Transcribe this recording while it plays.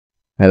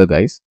Hello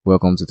guys,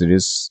 welcome to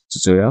today's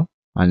tutorial,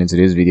 and in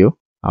today's video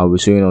I'll be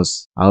showing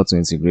us how to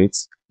integrate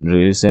the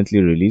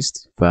recently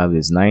released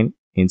Firebase 9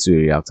 into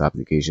a React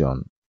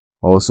application.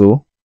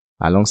 Also,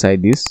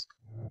 alongside this,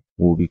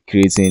 we'll be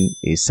creating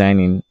a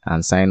sign-in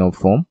and sign-up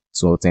form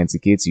to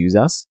authenticate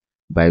users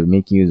by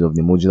making use of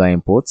the modular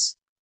imports,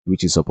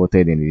 which is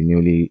supported in the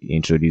newly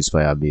introduced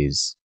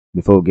Firebase.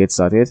 Before we get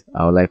started,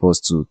 I would like us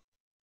to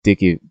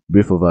take a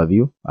brief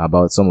overview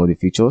about some of the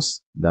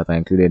features that are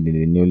included in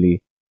the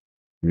newly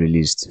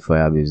released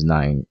Firebase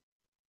 9.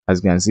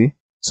 As you can see,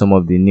 some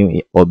of the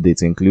new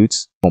updates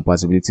includes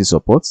compatibility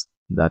support.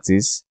 That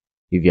is,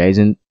 if you are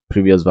using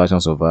previous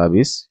versions of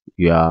Firebase,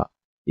 you are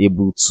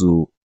able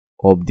to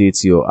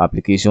update your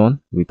application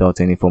without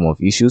any form of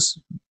issues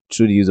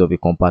through the use of a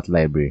compat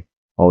library.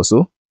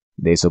 Also,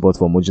 there is support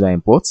for modular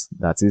imports.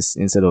 That is,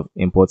 instead of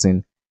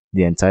importing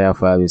the entire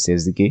Firebase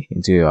SDK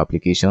into your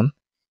application,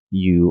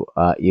 you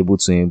are able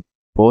to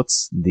import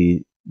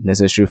the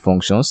necessary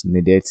functions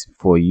needed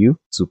for you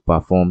to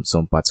perform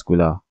some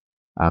particular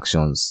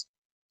actions.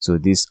 So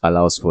this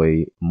allows for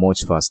a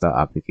much faster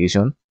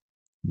application.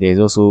 There is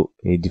also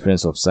a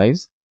difference of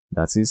size.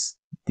 That is,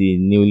 the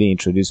newly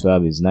introduced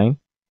Firebase 9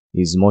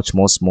 is much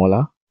more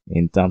smaller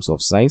in terms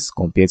of size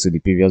compared to the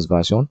previous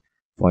version.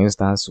 For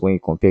instance, when you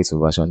compare it to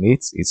version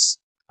 8, it's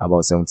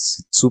about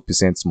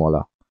 72%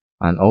 smaller.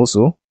 And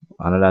also,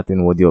 another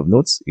thing worthy of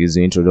note is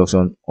the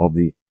introduction of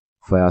the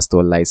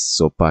Firestore Lite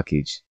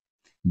subpackage.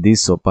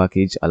 This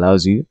subpackage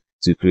allows you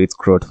to create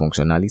CRUD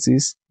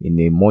functionalities in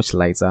a much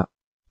lighter,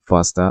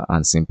 faster,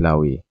 and simpler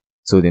way.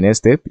 So the next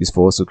step is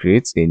for us to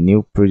create a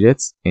new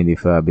project in the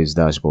Firebase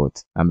dashboard.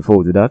 And before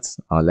we do that,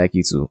 I would like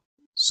you to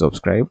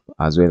subscribe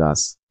as well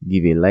as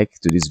give a like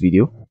to this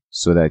video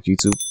so that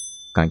YouTube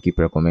can keep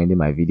recommending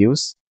my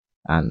videos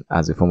and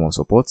as a form of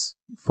support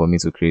for me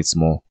to create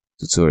more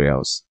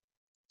tutorials.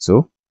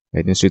 So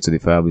heading straight to the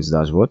Firebase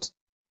dashboard,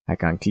 I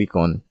can click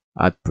on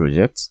Add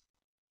Project.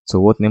 So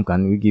what name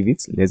can we give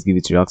it? Let's give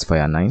it React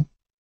Fire 9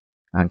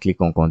 and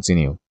click on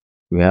Continue.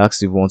 We are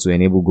asked if we want to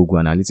enable Google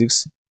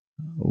Analytics.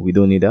 We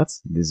don't need that.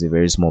 This is a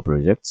very small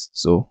project.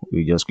 So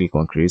we just click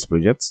on Create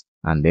Project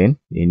and then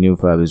a new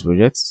Firebase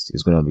project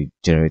is going to be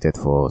generated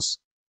for us.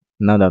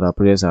 Now that our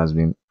project has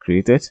been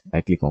created,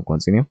 I click on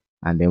Continue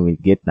and then we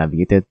get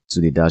navigated to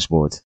the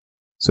dashboard.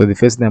 So the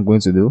first thing I'm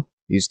going to do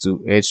is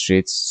to head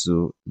straight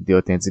to the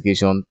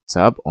Authentication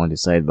tab on the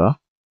sidebar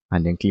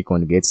and then click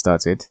on Get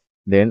Started.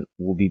 Then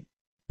we'll be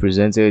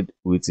presented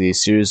with a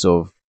series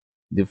of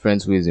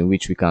different ways in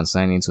which we can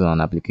sign into an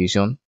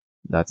application,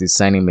 that is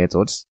signing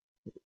methods.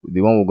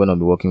 The one we're going to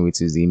be working with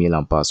is the email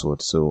and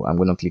password. So I'm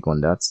going to click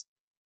on that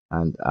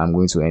and I'm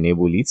going to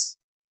enable it,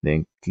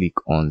 then click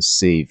on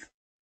Save.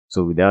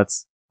 So with that,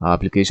 our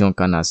application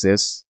can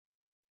access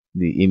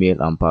the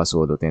email and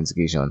password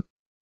authentication.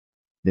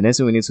 The next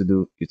thing we need to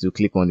do is to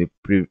click on the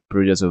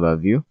project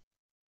overview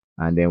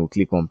and then we'll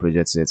click on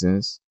project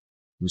settings.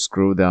 We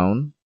scroll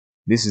down.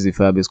 This is the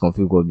Firebase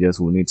config object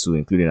we need to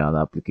include in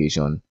our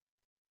application.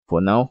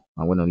 For now,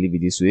 I'm going to leave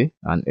it this way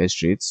and head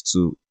straight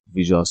to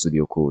Visual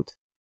Studio Code.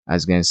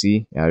 As you can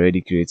see, I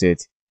already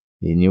created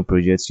a new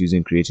project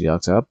using Create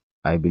React App.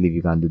 I believe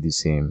you can do the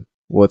same.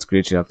 What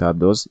Create React App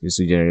does is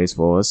to generate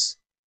for us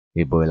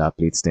a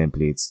boilerplate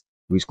template,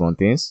 which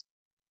contains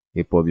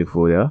a public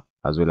folder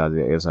as well as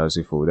the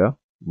SRC folder,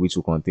 which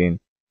will contain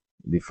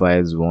the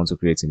files we want to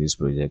create in this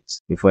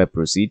project. Before I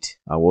proceed,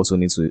 I will also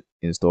need to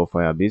install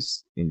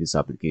Firebase in this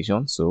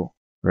application. So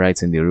right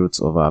in the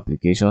root of our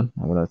application,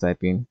 I'm going to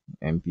type in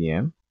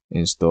npm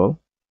install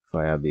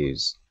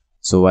Firebase.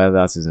 So while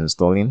that is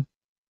installing,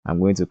 I'm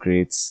going to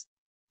create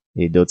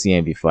a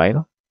 .env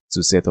file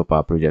to set up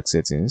our project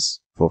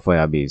settings for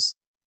Firebase.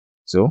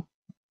 So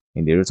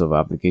in the root of our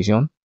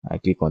application, I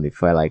click on the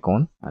file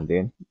icon and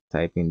then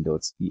type in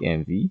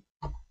 .env,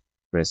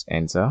 press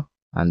enter,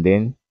 and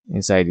then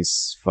inside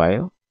this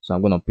file, so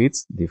I'm going to put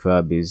the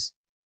Firebase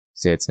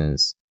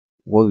settings.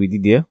 What we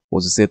did there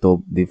was to set up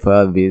the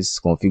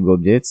Firebase config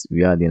objects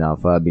we had in our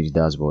Firebase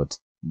dashboard.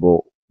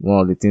 But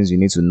one of the things you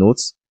need to note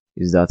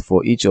is that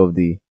for each of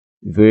the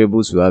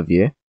variables we have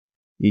here,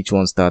 each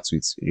one starts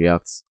with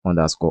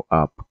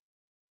React_app.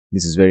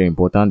 This is very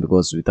important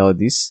because without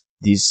this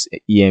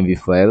env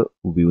file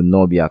will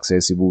not be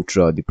accessible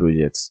throughout the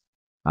project.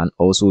 And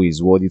also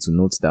is worthy to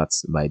note that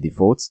by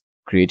default,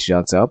 Create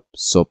React App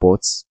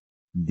supports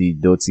the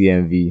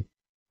 .env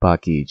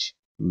package,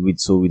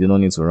 so we do not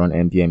need to run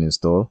npm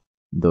install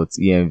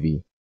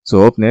 .env.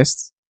 So up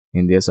next,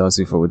 in the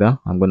SRC folder,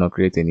 I'm going to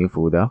create a new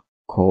folder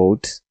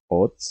called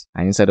auth,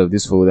 and inside of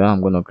this folder,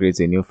 I'm going to create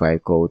a new file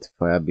called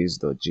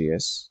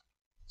firebase.js.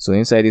 So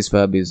inside this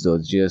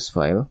firebase.js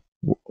file,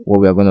 what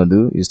we are going to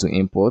do is to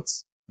import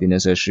the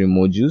necessary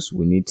modules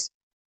we need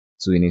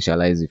to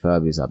initialize the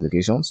Firebase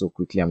application. So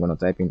quickly, I'm going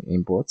to type in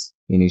import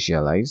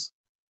initialize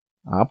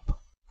app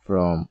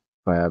from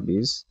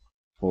Firebase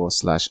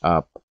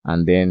 /app,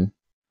 and then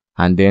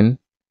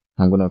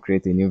I'm going to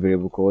create a new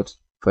variable called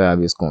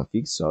Firebase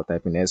config. So I'll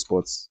type in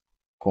export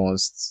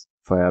const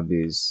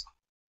Firebase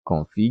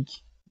config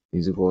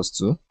is equals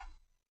to.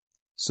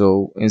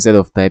 So instead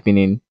of typing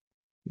in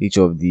each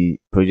of the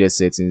project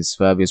settings,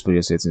 Firebase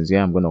project settings here.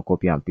 I'm going to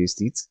copy and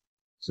paste it.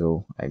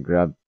 So I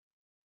grab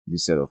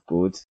this set of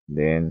code,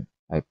 then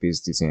I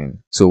paste it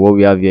in. So what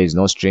we have here is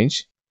not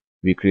strange.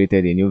 We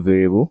created a new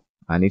variable,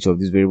 and each of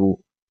these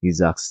variable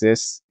is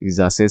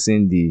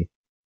accessing the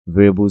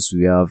variables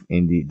we have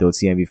in the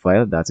 .env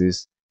file, that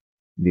is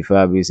the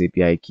Firebase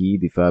API key,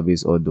 the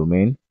Firebase auth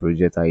domain,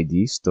 project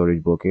ID,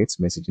 storage bucket,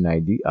 messaging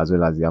ID, as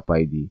well as the app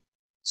ID.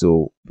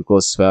 So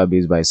because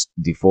Firebase by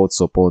default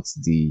supports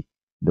the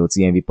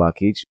 .env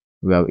package,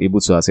 we are able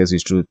to access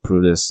it through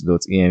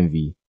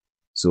products.env.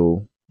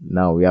 So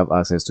now we have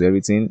access to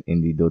everything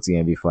in the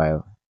 .env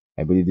file.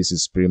 I believe this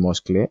is pretty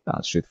much clear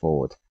and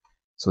straightforward.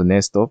 So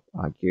next up,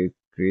 I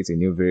create a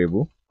new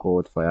variable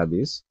called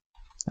Firebase,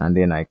 and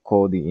then I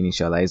call the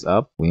initialize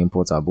app we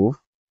import above,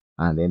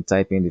 and then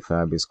type in the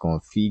Firebase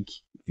config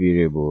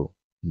variable.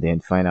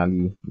 Then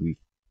finally, we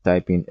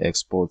type in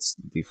export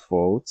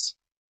default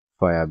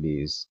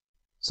Firebase.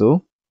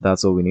 So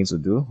that's all we need to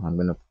do. I'm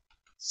going to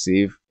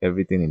save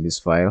everything in this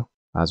file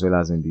as well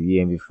as in the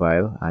env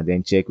file, and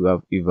then check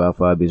if our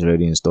Firebase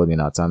already installed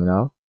in our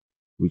terminal,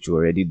 which we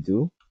already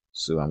do.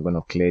 So I'm going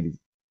to clear the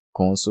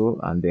console,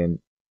 and then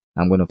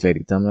I'm going to clear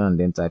the terminal, and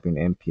then type in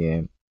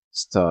npm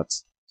start.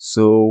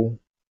 So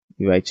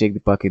if I check the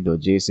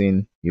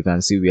package.json, you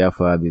can see we have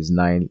Firebase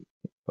 9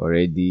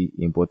 already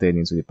imported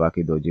into the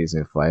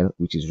package.json file,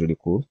 which is really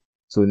cool.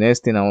 So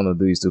next thing I want to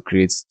do is to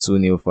create two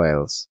new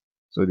files.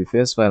 So the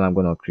first file I'm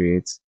going to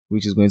create,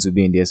 which is going to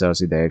be in the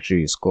src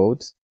directory, is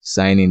called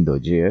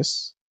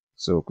signin.js.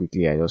 So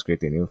quickly, I just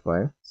create a new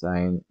file,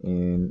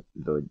 signin.js.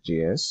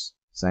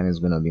 Sign is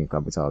going to be in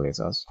capital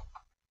letters,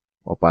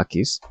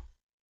 uppercase.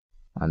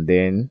 And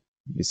then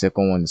the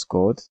second one is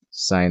called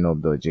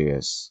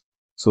signup.js.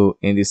 So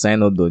in the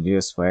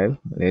signup.js file,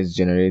 let's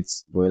generate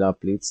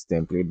boilerplate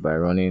template by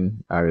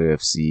running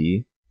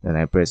rfce. Then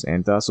I press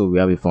enter. So we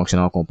have a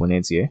functional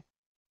component here.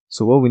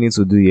 So what we need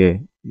to do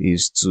here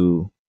is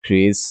to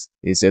create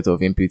a set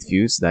of input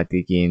fields that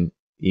take in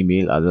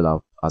email as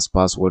well as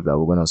password that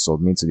we're going to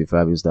submit to the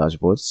Firebase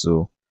dashboard.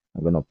 So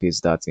I'm going to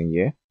paste that in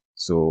here.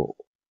 So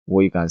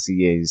what you can see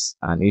here is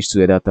an h2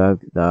 header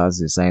tag that has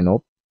the sign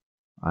up,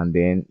 and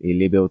then a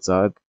label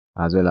tag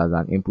as well as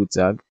an input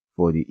tag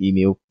for the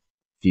email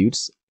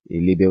fields, a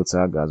label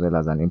tag as well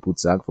as an input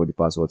tag for the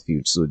password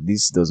field. So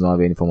this does not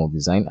have any form of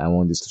design. I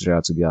want this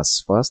tutorial to be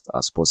as fast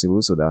as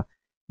possible so that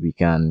we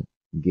can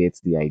get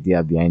the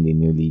idea behind the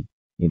newly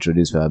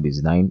introduced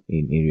Firebase 9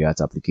 in a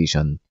React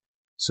application.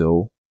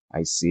 So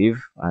I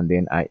save, and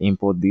then I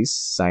import this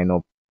sign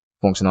up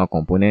functional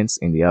components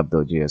in the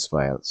app.js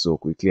file. So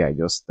quickly, I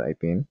just type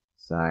in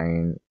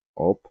sign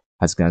up.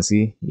 As you can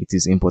see, it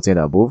is imported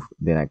above.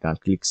 Then I can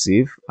click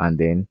save and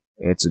then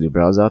head to the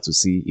browser to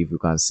see if you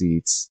can see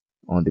it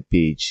on the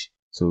page.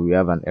 So we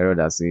have an error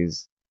that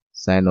says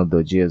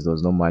signup.js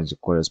does not match the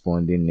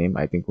corresponding name.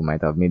 I think we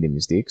might have made a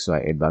mistake. So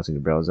I head back to the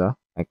browser.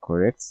 I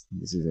correct.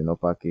 This is in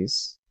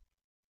uppercase,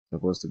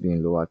 supposed to be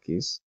in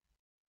lowercase.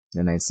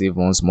 Then I save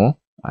once more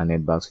and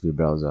head back to the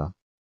browser.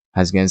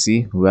 As you can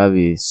see, we have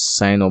a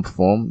sign up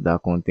form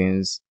that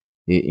contains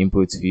a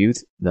input field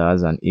that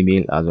has an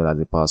email as well as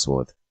a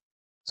password.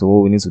 So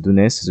what we need to do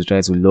next is to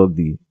try to log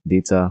the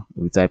data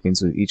we type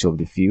into each of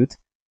the field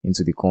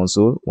into the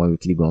console when we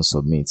click on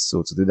submit.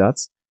 So to do that,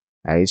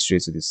 I head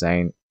straight to the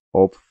sign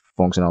up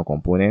functional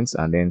components,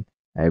 and then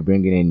I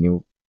bring in a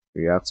new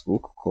React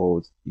hook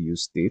called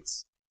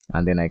useState,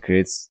 and then I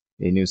create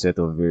a new set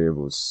of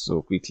variables.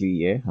 So quickly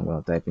here, I'm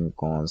going to type in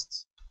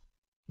const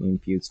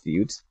input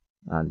field,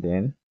 and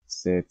then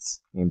set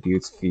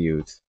input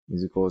field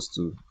is equals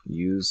to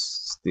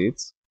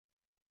useState.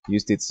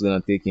 useState is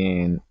going to take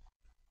in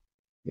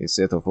a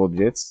set of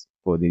objects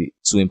for the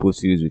two input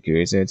fields we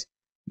created.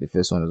 The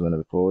first one is going to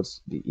be called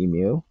the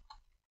email.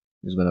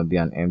 It's going to be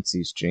an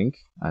empty string,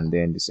 and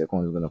then the second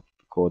one is going to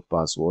be called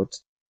password,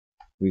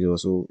 which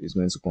also is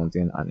going to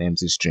contain an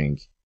empty string.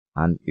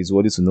 And it's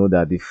worthy to know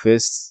that the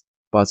first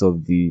part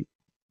of the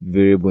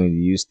variable in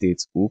the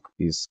useState hook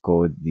is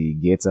called the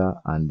getter,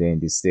 and then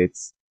the set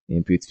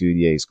input field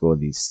here is called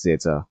the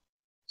setter.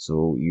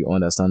 So you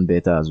understand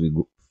better as we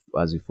go,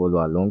 as we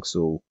follow along.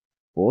 So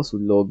for us to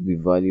log the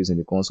values in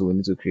the console, we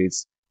need to create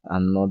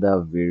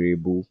another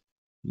variable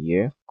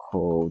here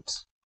called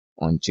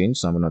unchanged.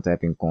 So I'm going to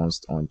type in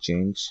const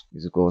unchanged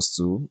is equals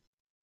to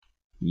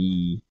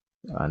e,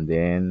 and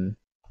then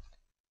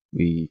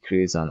we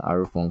create an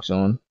arrow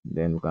function.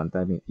 Then we can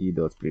type in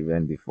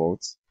e.prevent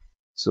default.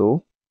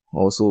 So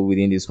also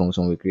within this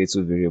function, we create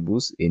two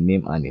variables, a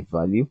name and a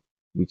value,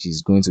 which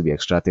is going to be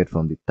extracted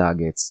from the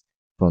targets,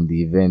 from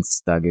the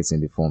events targets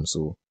in the form.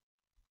 So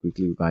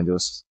quickly, we can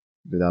just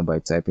do that by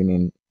typing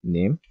in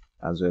name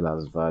as well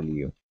as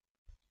value,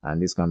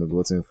 and this can be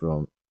gotten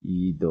from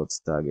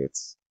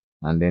e.targets.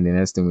 And then the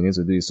next thing we need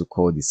to do is to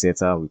call the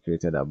setter we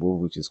created above,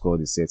 which is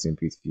called the set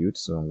input field.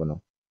 So I'm going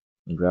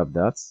to grab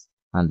that,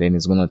 and then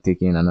it's going to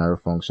take in an arrow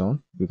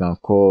function. We can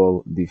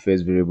call the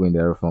first variable in the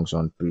arrow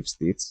function brief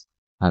state,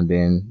 and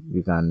then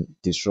we can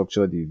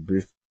destructure the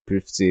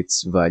brief state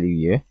value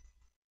here,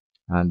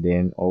 and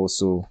then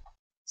also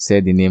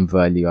set the name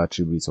value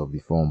attributes of the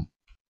form.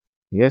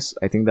 Yes,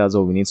 I think that's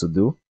all we need to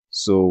do.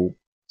 So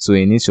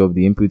in each of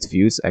the input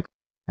fields,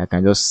 I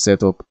can just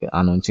set up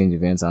an unchanged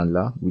event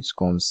handler, which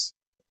comes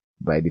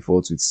by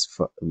default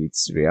with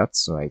React.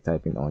 So I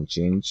type in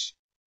unchange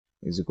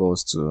is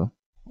equals to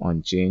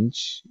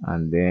unchange,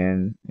 and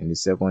then in the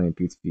second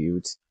input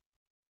field,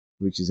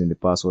 which is in the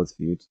password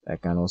field, I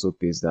can also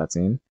paste that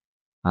in.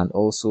 And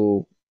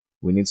also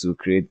we need to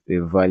create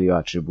a value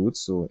attribute.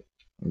 So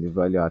in the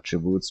value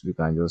attributes, we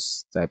can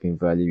just type in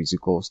value is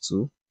equals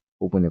to,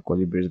 open a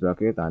curly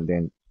bracket, and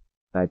then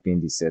type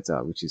in the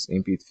setter, which is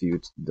input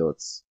field dot,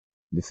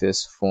 the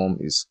first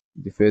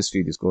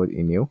field is called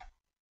email,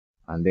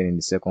 and then in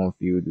the second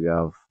field we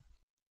have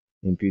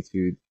input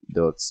field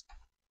dot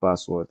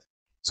password.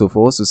 So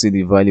for us to see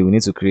the value, we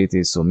need to create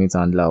a submit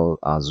handler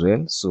as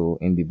well. So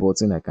in the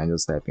button, I can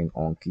just type in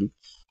onClick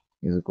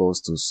is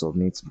equals to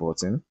submit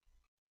button.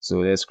 So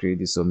let's create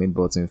the submit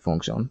button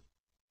function.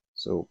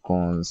 So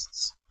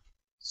const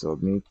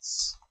submit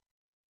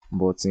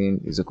button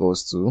is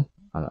equals to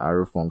an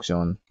arrow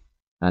function,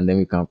 and then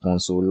we can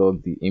console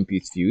log the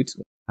input field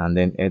and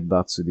then head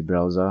back to the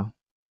browser.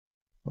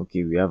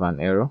 Okay, we have an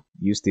error.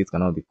 Use state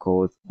cannot be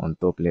called on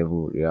top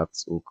level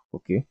React hook.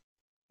 Okay, I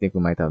think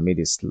we might have made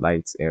a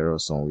slight error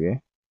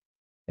somewhere.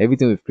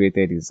 Everything we've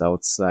created is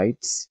outside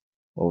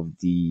of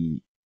the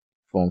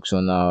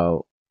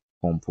functional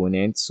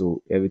component,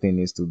 so everything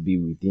needs to be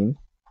within.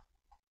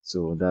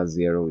 So that's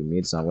the error we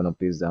made. So I'm going to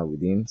paste that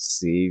within,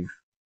 save,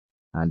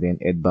 and then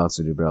head back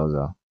to the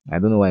browser. I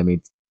don't know why I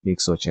make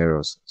such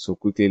errors. So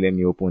quickly let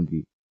me open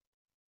the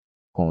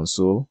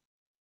console.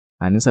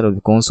 And inside of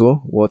the console,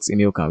 what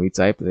email can we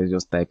type? Let's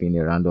just type in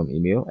a random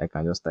email. I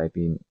can just type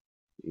in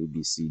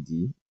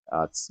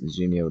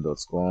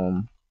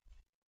abcd@gmail.com.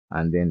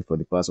 And then for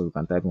the password, we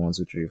can type in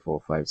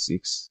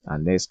 123456.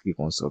 And let's click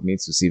on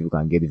submit to see if we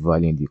can get the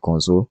value in the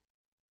console.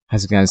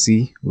 As you can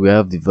see, we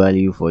have the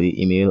value for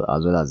the email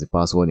as well as the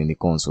password in the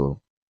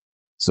console.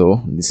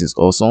 So this is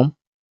awesome.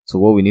 So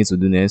what we need to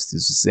do next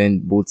is to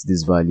send both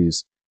these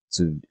values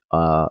to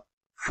our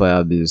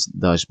Firebase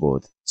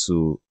dashboard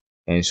to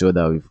ensure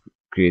that we've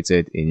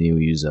created a new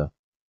user.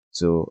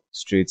 So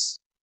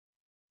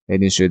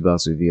heading straight back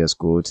to VS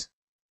Code,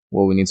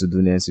 what we need to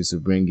do next is to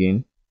bring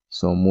in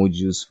some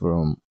modules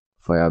from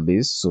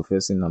Firebase. So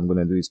first thing I'm going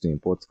to do is to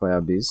import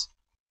Firebase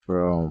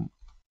from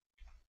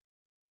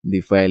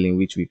the file in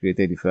which we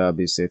created the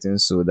Firebase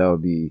settings. So that will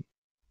be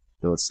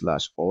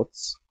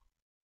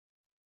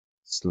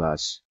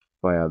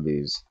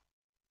 ./auth/Firebase,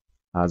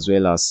 as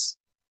well as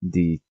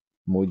the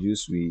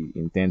modules we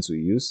intend to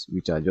use,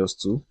 which are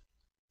just two.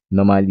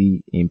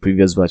 Normally in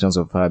previous versions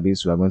of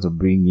Firebase, we are going to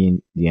bring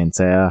in the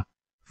entire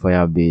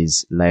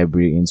Firebase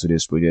library into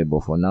this project,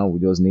 but for now we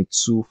just need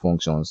two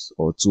functions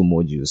or two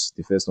modules.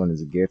 The first one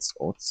is the get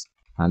auth,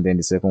 and then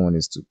the second one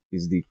is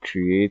the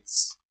create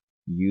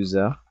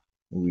user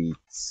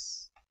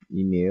with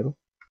email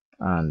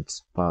and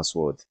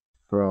password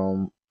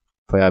from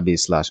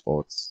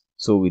Firebase/auth.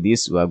 So with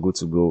this, we are good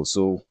to go.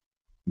 So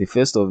the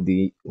first of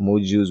the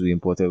modules we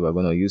imported we're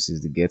going to use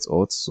is the get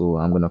auth. So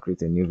I'm going to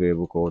create a new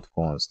variable called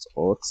const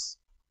auth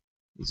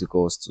is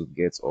equals to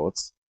get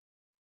auth.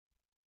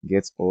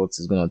 Get auth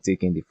is going to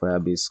take in the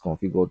Firebase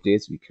config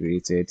update we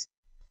created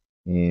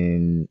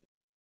in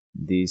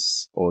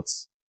this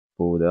auth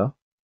folder.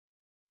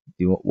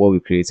 What we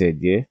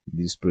created there,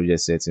 these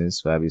project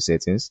settings, Firebase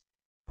settings,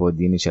 for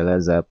the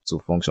initialize app to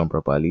function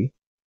properly.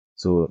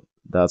 So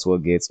that's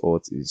what get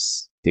auth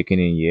is taken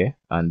in here.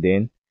 And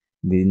then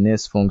the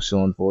next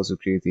function for us to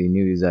create a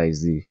new user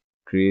is the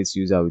create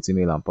user with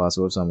email and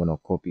password. So I'm going to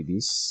copy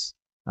this,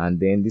 and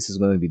then this is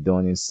going to be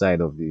done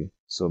inside of the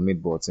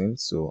submit button.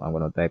 So I'm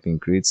going to type in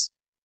create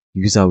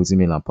user with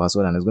email and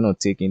password, and it's going to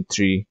take in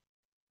 3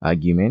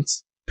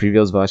 arguments.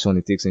 Previous version,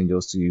 it takes in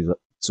just two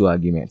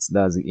arguments.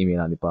 That's the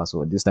email and the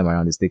password. This time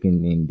around, it's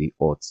taking in the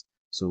auth.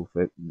 So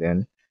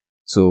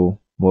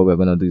what we're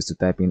going to do is to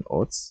type in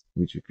auth,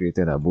 which we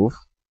created above,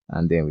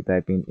 and then we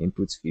type in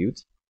input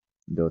field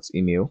dot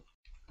email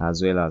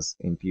as well as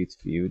input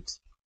field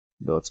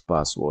dot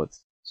password.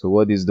 So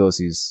what this does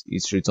is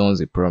it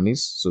returns a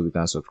promise, so we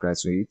can subscribe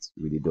to it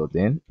with the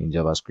 .then in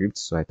JavaScript.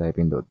 So I type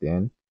in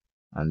 .then,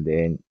 and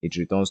then it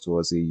returns to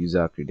us a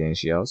user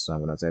credentials. So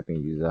I'm going to type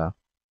in user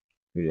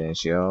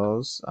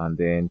credentials and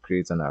then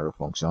create an arrow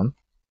function.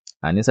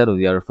 And inside of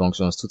the arrow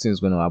functions, two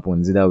things going to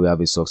happen. Is either we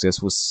have a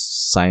successful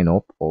sign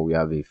up or we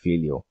have a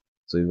failure.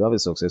 So if you have a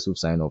successful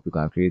sign up, you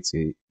can create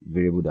a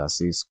variable that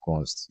says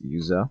const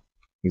user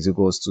is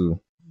equals to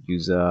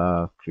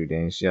user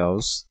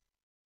credentials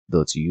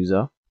dot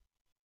user,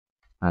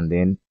 and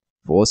then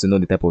for us to know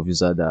the type of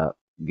user that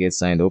gets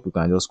signed up, we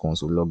can just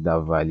console log that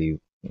value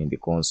in the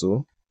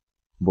console.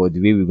 But the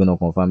way we're going to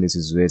confirm this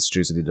is head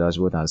straight to the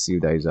dashboard and see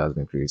if that user has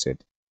been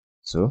created.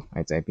 So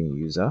I type in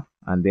user,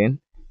 and then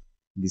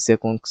the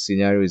second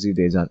scenario is if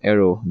there's an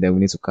error, then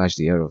we need to catch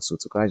the error. So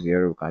to catch the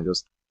error, we can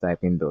just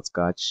type in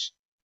 .catch.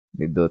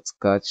 The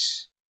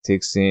 .catch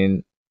takes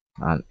in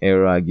an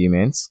error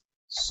argument,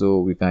 so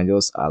we can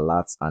just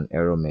alert an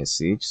error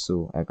message.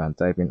 So I can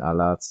type in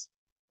alert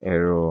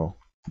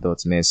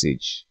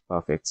error.message.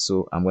 Perfect.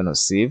 So I'm going to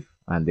save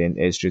and then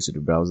head straight to the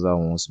browser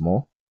once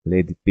more.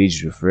 Let the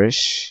page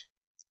refresh.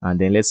 And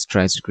then let's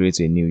try to create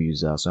a new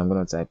user. So I'm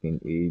going to type in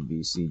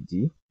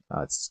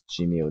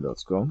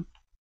abcd@gmail.com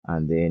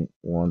and then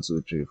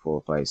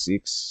 12345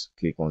 6.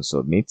 Click on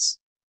submit.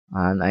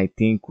 And I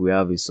think we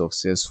have a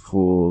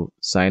successful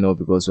sign up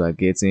because we are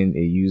getting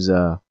a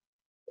user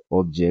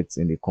object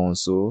in the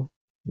console,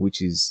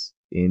 which is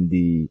in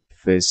the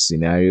first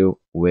scenario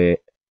where if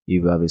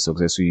you have a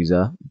successful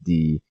user,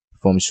 the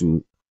form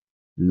should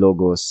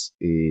log us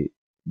the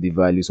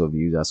values of the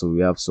user. So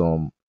we have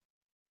some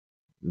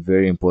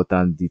very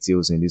important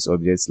details in these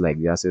objects like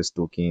the access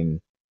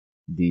token,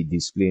 the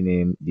display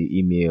name, the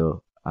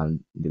email,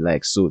 and the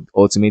like. So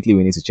ultimately,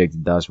 we need to check the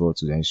dashboard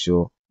to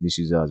ensure this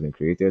user has been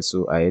created.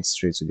 So I head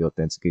straight to the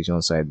authentication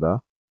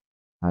sidebar.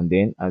 And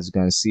then as you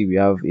can see, we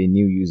have a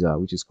new user,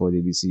 which is called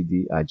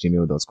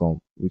abcd@gmail.com,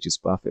 which is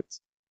perfect.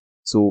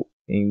 So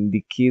in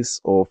the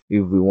case of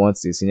if we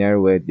want a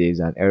scenario where there's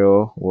an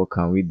error, what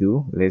can we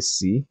do? Let's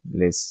see.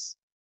 Let's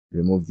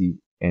remove the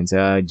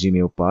entire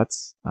Gmail part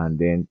and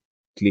then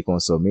click on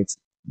submit.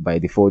 By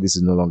default, this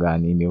is no longer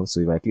an email.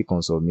 So if I click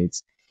on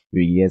submit,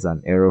 we get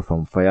an error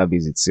from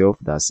Firebase itself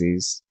that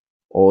says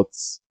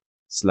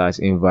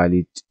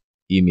auth/invalid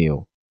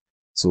email.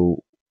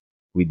 So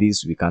with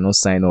this, we cannot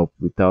sign up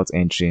without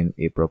entering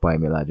a proper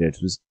email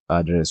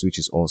address, which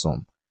is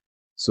awesome.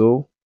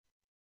 So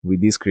with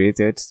this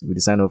created, with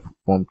the sign up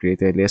form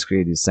created, let's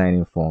create the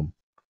sign-in form.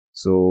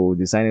 So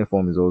the sign-in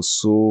form is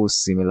also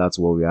similar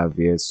to what we have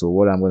here. So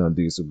what I'm going to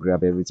do is to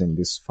grab everything in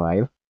this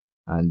file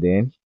and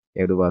then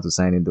head over to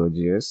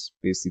signin.js,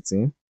 paste it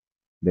in.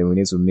 Then we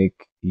need to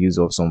make use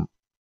of some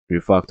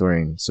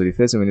refactoring. So the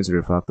first thing we need to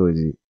refactor is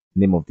the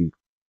name of the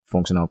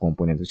functional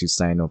component, which is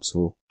sign up.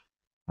 So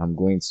I'm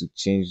going to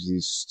change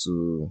this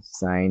to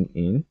sign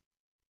in,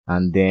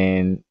 and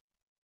then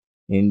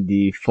in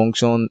the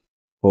function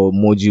or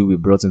module we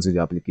brought into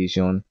the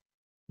application,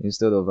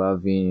 instead of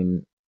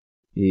having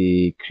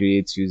a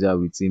create user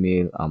with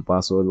email and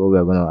password, what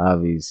we're going to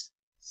have is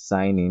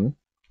sign in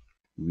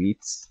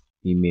with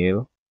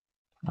email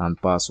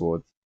and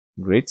password.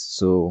 Great.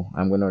 So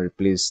I'm going to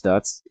replace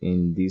that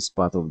in this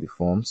part of the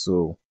form.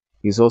 So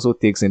this also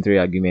takes in three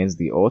arguments: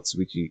 the auth,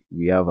 which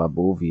we have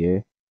above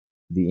here,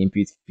 the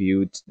input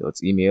field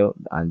dot email,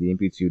 and the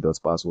input field dot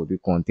password,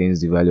 which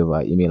contains the value of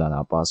our email and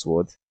our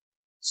password.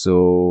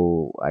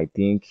 So I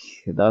think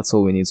that's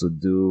all we need to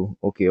do.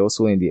 Okay,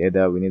 also in the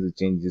header, we need to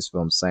change this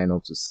from sign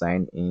up to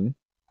sign in.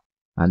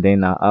 And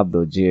then our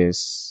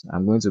app.js,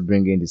 I'm going to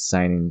bring in the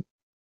sign in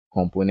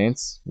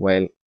components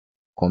while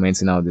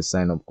commenting out the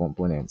sign up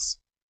components.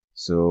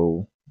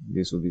 So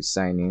this will be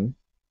sign in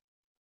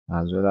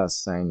as well as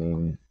sign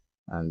in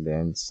and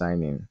then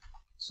sign in.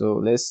 So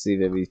let's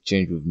save every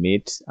change we've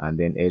made and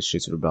then head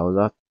straight to the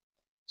browser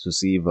to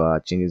see if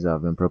our changes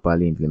have been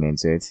properly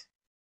implemented.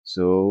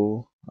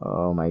 So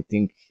I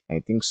think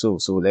so.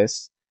 So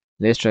let's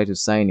try to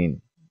sign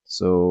in.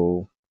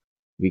 So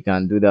we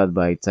can do that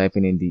by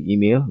typing in the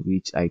email,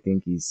 which I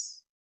think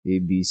is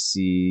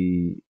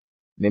abc.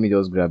 Let me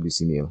just grab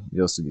this email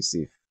just to be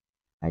safe.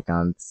 I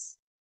can't.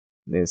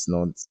 Let's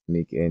not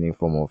make any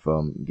form of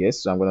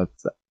guess. So I'm gonna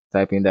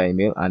type in that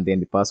email, and then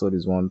the password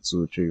is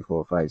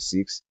 12345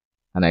 6,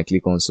 and I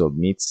click on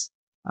submit,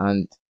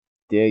 and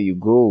there you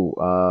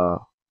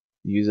go.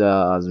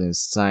 User has been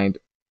signed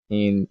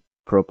in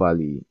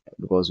properly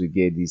because we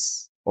get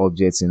this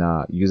objects in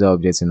our user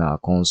objects in our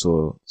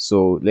console.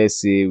 So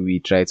let's say we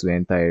try to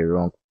enter a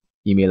wrong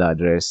email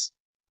address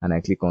and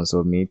I click on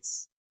submit.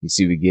 You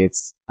see we get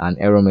an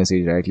error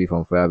message directly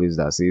from Firebase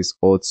that says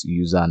auth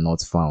user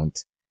not found,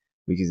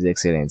 which is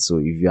excellent. So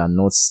if you are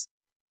not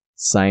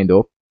signed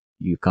up,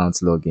 you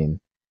can't log in.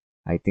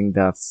 I think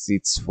that's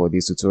it for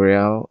this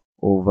tutorial.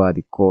 Over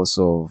the course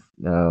of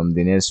the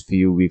next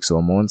few weeks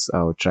or months,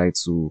 I'll try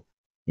to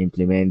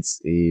implement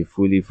a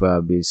fully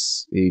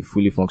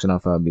functional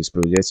Firebase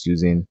project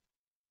using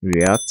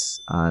React,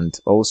 and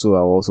also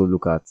I'll also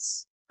look at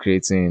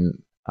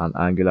creating an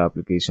Angular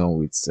application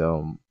with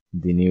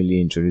the newly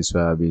introduced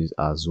Firebase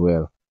as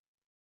well.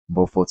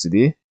 But for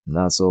today,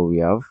 that's all we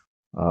have.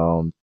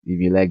 If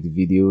you like the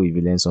video, if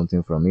you learned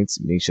something from it,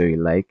 make sure you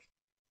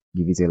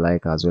give it a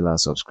like as well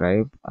as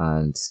subscribe,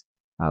 and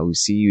I will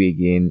see you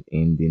again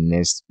in the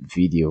next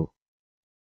video.